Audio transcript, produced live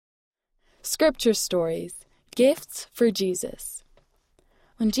Scripture Stories, Gifts for Jesus.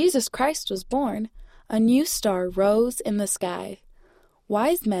 When Jesus Christ was born, a new star rose in the sky.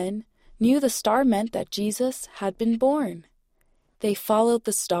 Wise men knew the star meant that Jesus had been born. They followed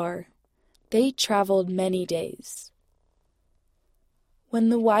the star. They traveled many days. When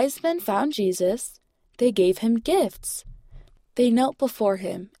the wise men found Jesus, they gave him gifts. They knelt before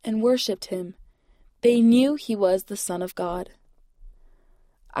him and worshipped him. They knew he was the Son of God.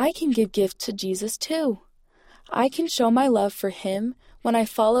 I can give gifts to Jesus too. I can show my love for him when I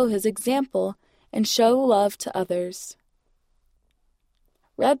follow his example and show love to others.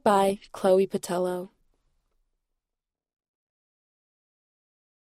 Read by Chloe Patello.